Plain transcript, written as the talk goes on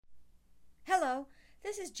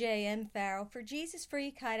This is J.M. Farrell for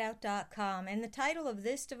JesusFreakHideout.com, and the title of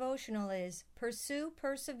this devotional is Pursue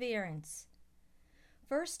Perseverance.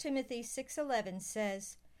 1 Timothy 6:11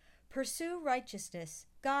 says, "Pursue righteousness,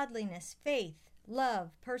 godliness, faith,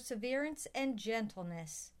 love, perseverance, and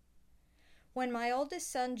gentleness." When my oldest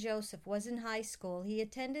son Joseph was in high school, he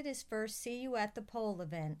attended his first See You at the Pole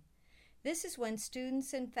event. This is when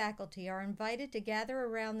students and faculty are invited to gather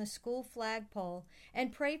around the school flagpole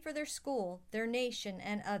and pray for their school, their nation,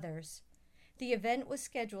 and others. The event was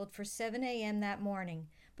scheduled for 7 a.m. that morning,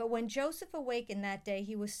 but when Joseph awakened that day,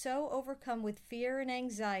 he was so overcome with fear and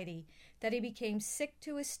anxiety that he became sick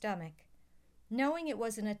to his stomach. Knowing it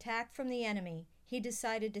was an attack from the enemy, he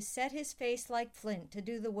decided to set his face like flint to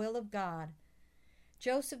do the will of God.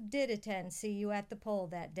 Joseph did attend See You at the Pole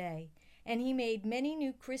that day, and he made many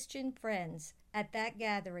new Christian friends at that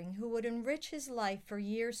gathering who would enrich his life for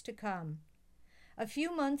years to come. A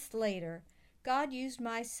few months later, God used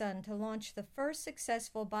my son to launch the first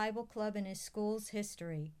successful Bible club in his school's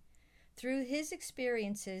history. Through his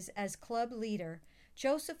experiences as club leader,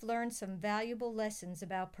 Joseph learned some valuable lessons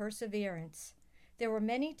about perseverance. There were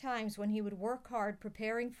many times when he would work hard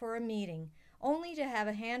preparing for a meeting, only to have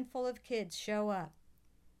a handful of kids show up.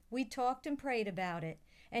 We talked and prayed about it,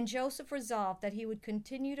 and Joseph resolved that he would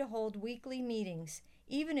continue to hold weekly meetings,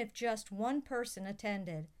 even if just one person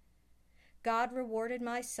attended. God rewarded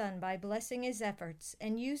my son by blessing his efforts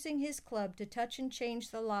and using his club to touch and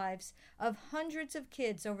change the lives of hundreds of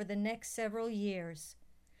kids over the next several years.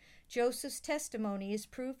 Joseph's testimony is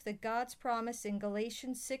proof that God's promise in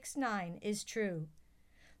Galatians 6:9 is true.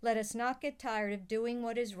 Let us not get tired of doing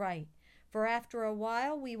what is right, for after a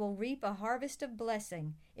while we will reap a harvest of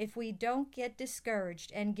blessing if we don't get discouraged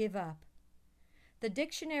and give up. The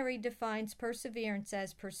dictionary defines perseverance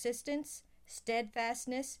as persistence,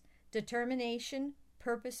 steadfastness, determination,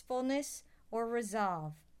 purposefulness, or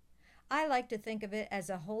resolve. I like to think of it as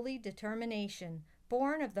a holy determination,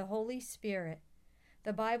 born of the Holy Spirit.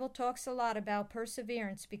 The Bible talks a lot about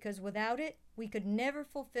perseverance because without it, we could never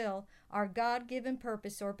fulfill our God-given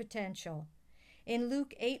purpose or potential. In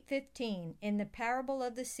Luke 8:15, in the parable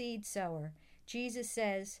of the seed sower, Jesus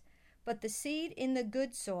says, "But the seed in the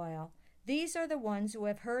good soil, these are the ones who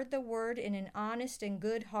have heard the word in an honest and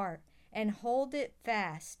good heart, and hold it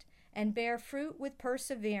fast, and bear fruit with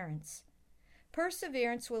perseverance."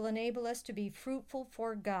 Perseverance will enable us to be fruitful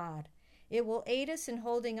for God. It will aid us in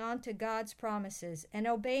holding on to God's promises and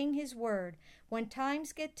obeying His word when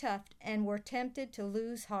times get tough and we're tempted to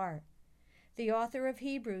lose heart. The author of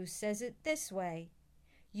Hebrews says it this way,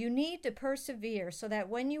 "You need to persevere so that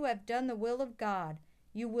when you have done the will of God,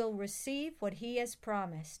 you will receive what He has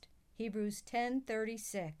promised." Hebrews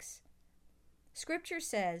 10:36. Scripture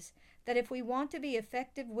says that if we want to be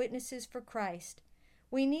effective witnesses for Christ,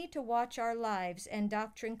 we need to watch our lives and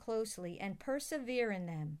doctrine closely and persevere in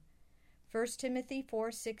them. 1 Timothy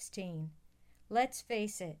 4:16. Let's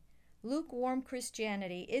face it, lukewarm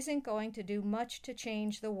Christianity isn't going to do much to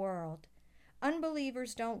change the world.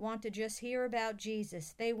 Unbelievers don't want to just hear about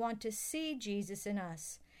Jesus. They want to see Jesus in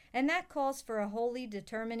us, and that calls for a holy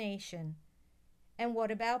determination. And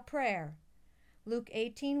what about prayer? Luke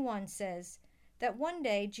 18:1 says that one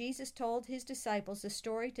day Jesus told His disciples a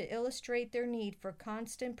story to illustrate their need for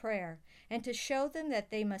constant prayer and to show them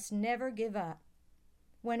that they must never give up.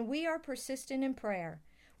 When we are persistent in prayer,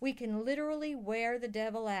 we can literally wear the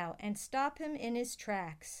devil out and stop him in his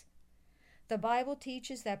tracks. The Bible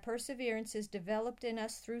teaches that perseverance is developed in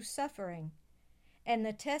us through suffering and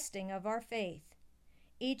the testing of our faith.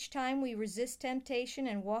 Each time we resist temptation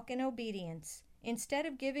and walk in obedience, instead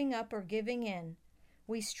of giving up or giving in,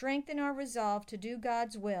 we strengthen our resolve to do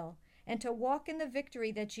God's will and to walk in the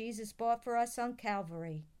victory that Jesus bought for us on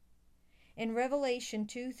Calvary. In Revelation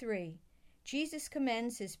 2:3, Jesus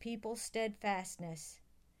commends His people's steadfastness.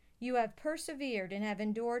 "You have persevered and have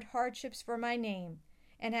endured hardships for my name,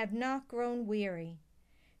 and have not grown weary."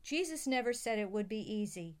 Jesus never said it would be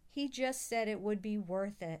easy. He just said it would be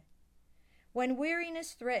worth it. When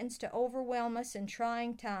weariness threatens to overwhelm us in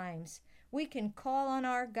trying times, we can call on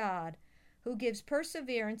our God, who gives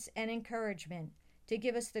perseverance and encouragement, to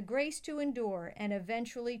give us the grace to endure and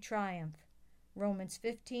eventually triumph. Romans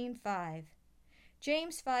 15:5.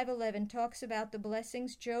 James 5:11 talks about the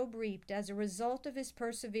blessings Job reaped as a result of his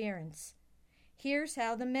perseverance. Here's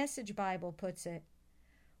how the Message Bible puts it.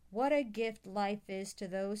 "What a gift life is to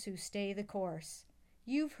those who stay the course."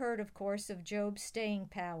 You've heard, of course, of Job's staying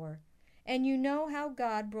power, and you know how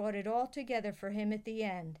God brought it all together for him at the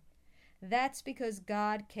end. That's because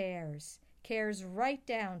God cares right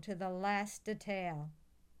down to the last detail.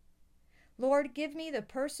 Lord, give me the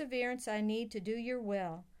perseverance I need to do your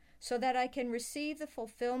will, so that I can receive the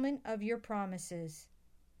fulfillment of your promises.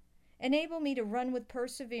 Enable me to run with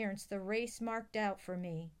perseverance the race marked out for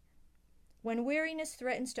me. When weariness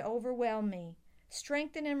threatens to overwhelm me,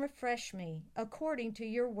 strengthen and refresh me according to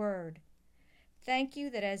your word. Thank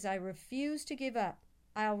you that as I refuse to give up,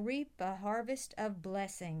 I'll reap a harvest of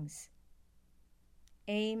blessings.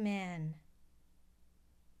 Amen.